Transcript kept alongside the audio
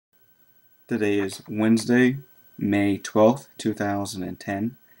Today is Wednesday, May 12th,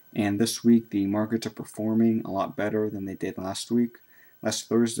 2010, and this week the markets are performing a lot better than they did last week. Last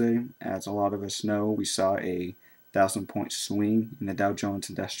Thursday, as a lot of us know, we saw a 1,000-point swing in the Dow Jones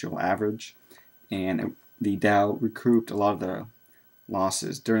Industrial Average, and the Dow recouped a lot of the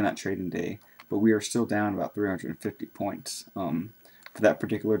losses during that trading day, but we are still down about 350 points. For that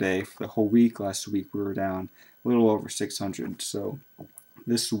particular day, for the whole week, last week we were down a little over 600, so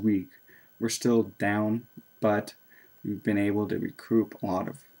this week we're still down, but we've been able to recoup a lot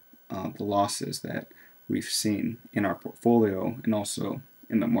of the losses that we've seen in our portfolio and also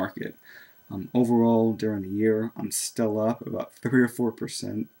in the market. Overall, during the year, I'm still up about 3 or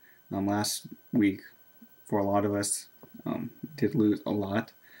 4%. Last week, for a lot of us, did lose a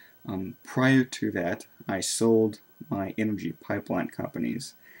lot. Prior to that, I sold my energy pipeline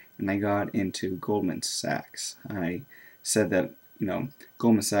companies and I got into Goldman Sachs. I said that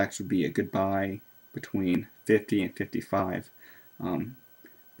Goldman Sachs would be a good buy between 50 and 55,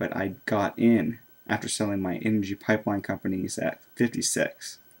 but I got in after selling my energy pipeline companies at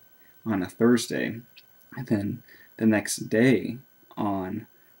 56 on a Thursday, and then the next day on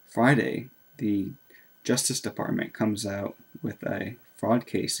Friday, the Justice Department comes out with a fraud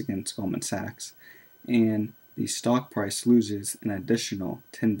case against Goldman Sachs, and the stock price loses an additional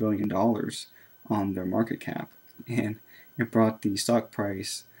 $10 billion on their market cap, and it brought the stock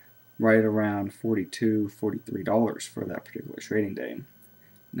price right around $42, $43 for that particular trading day.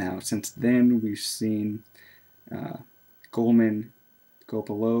 Now, since then, we've seen Goldman go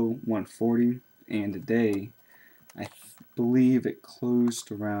below 140, and today, I believe it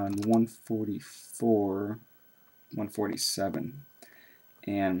closed around 144, 147,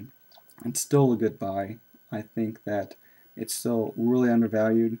 and it's still a good buy. I think that it's still really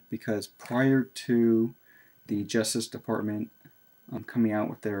undervalued because prior to the Justice Department coming out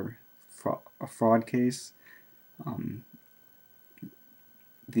with their fraud case,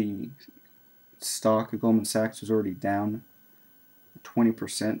 the stock of Goldman Sachs was already down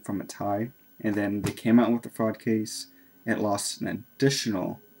 20% from its high, and then they came out with the fraud case. It lost an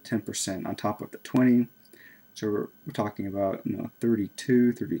additional 10% on top of the 20. So we're talking about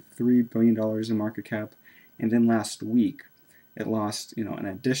 $33 billion in market cap, and then last week it lost an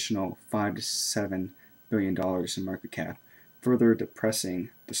additional $5 to $7 billion in market cap, further depressing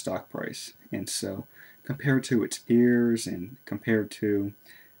the stock price. And so compared to its peers and compared to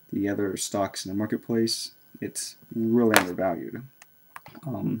the other stocks in the marketplace, it's really undervalued.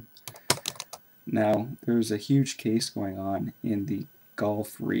 Now, there's a huge case going on in the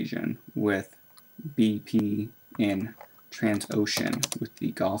Gulf region with BP and Transocean with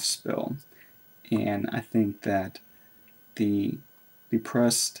the Gulf spill, and I think that the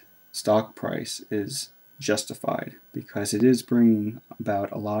depressed stock price is justified because it is bringing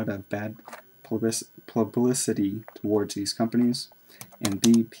about a lot of bad publicity towards these companies, and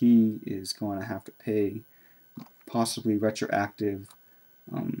BP is going to have to pay possibly retroactive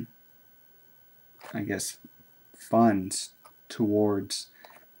funds towards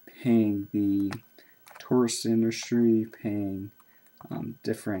paying the tourist industry, paying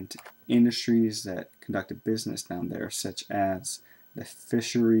different industries that conducted business down there, such as the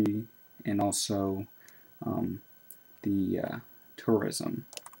fishery and also the tourism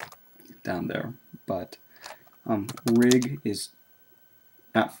down there. But Rig is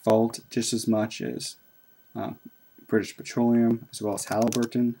at fault just as much as British Petroleum as well as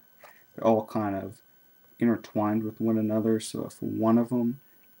Halliburton. They're all kind of intertwined with one another, so if one of them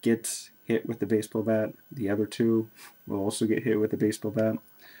gets hit with the baseball bat, the other two will also get hit with a baseball bat.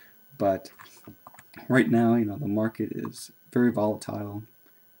 But right now, the market is very volatile,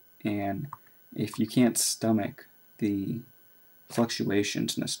 and if you can't stomach the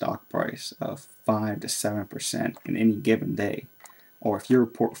fluctuations in the stock price of 5 to 7% in any given day, or if your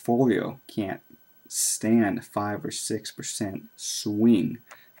portfolio can't stand 5 or 6% swing,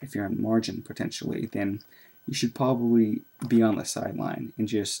 if you're on margin potentially, then you should probably be on the sideline and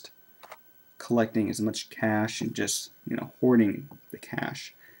just collecting as much cash and just hoarding the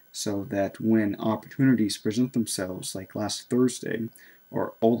cash, so that when opportunities present themselves like last Thursday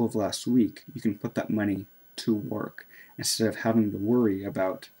or all of last week, you can put that money to work instead of having to worry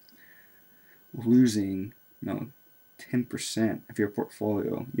about losing 10% of your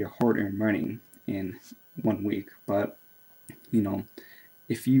portfolio, your hard-earned money, in 1 week. But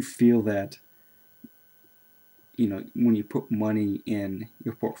if you feel that when you put money in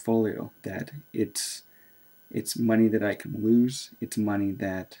your portfolio that it's money that I can lose, it's money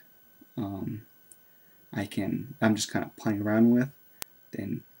that I'm just kind of playing around with,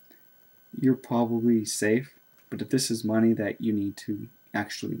 then you're probably safe. But if this is money that you need to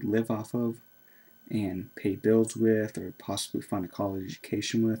actually live off of and pay bills with, or possibly fund a college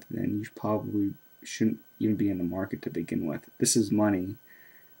education with, then you probably shouldn't even be in the market to begin with. This is money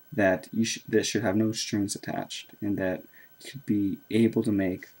that that should have no strings attached, and that you should be able to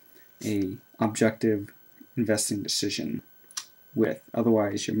make a objective investing decision with.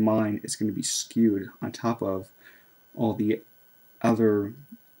 Otherwise, your mind is going to be skewed on top of all the other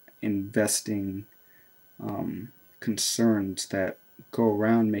investing concerns that go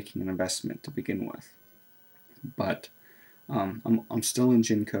around making an investment to begin with. But I'm still in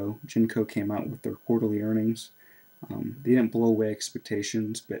Genco. Genco came out with their quarterly earnings. They didn't blow away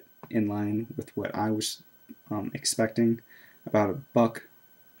expectations, but in line with what I was expecting. About a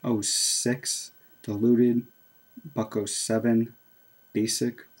 $1.06 diluted, $1.07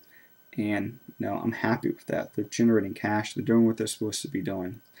 basic, and I'm happy with that. They're generating cash. They're doing what they're supposed to be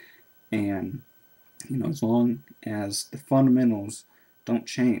doing, and as long as the fundamentals don't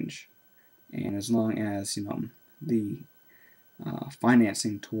change, and as long as the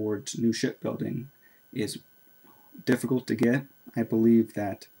financing towards new shipbuilding is difficult to get, I believe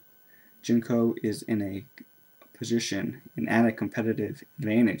that Genco is in a position and at a competitive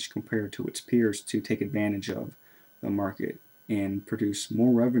advantage compared to its peers to take advantage of the market and produce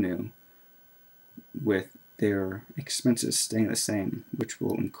more revenue with their expenses staying the same, which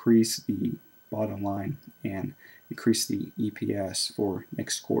will increase the bottom line and increase the EPS for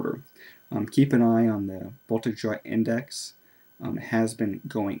next quarter. Keep an eye on the Baltic Dry Index. It has been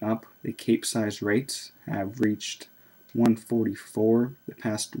going up. The Capesize rates have reached 144 the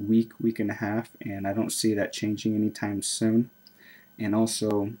past week and a half, and I don't see that changing anytime soon. And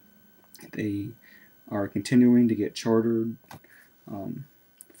also, they are continuing to get chartered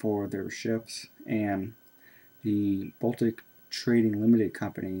for their ships, and the Baltic Trading Limited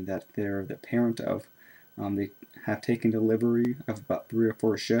Company that they're the parent of, they have taken delivery of about 3 or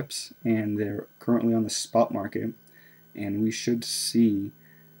 4 ships, and they're currently on the spot market, and we should see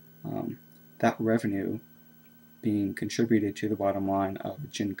that revenue being contributed to the bottom line of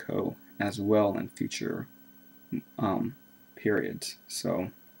Genco as well in future periods.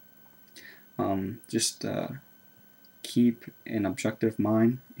 So just keep an objective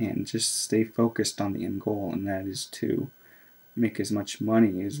mind and just stay focused on the end goal, and that is to make as much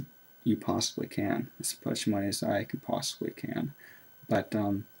money as you possibly can, as much money as I could possibly can. But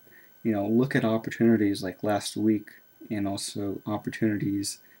look at opportunities like last week, and also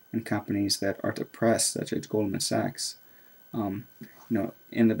opportunities in companies that are depressed, such as Goldman Sachs, in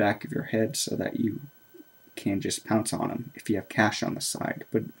the back of your head, so that you can just pounce on them if you have cash on the side.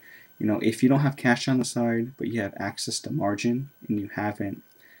 But if you don't have cash on the side, but you have access to margin and you haven't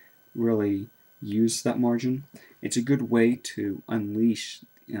really used that margin, it's a good way to unleash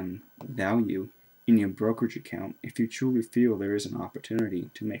value in your brokerage account if you truly feel there is an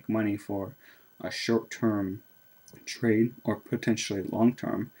opportunity to make money for a short-term trade or potentially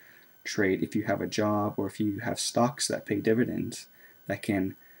long-term trade. If you have a job, or if you have stocks that pay dividends that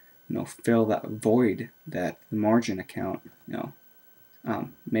can fill that void that the margin account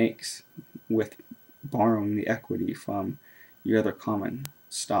makes with borrowing the equity from your other common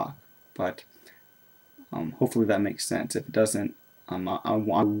stock. But hopefully that makes sense. If it doesn't, I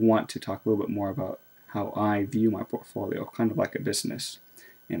want to talk a little bit more about how I view my portfolio, kind of like a business,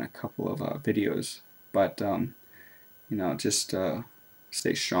 in a couple of videos. But just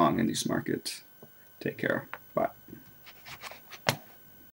stay strong in these markets. Take care.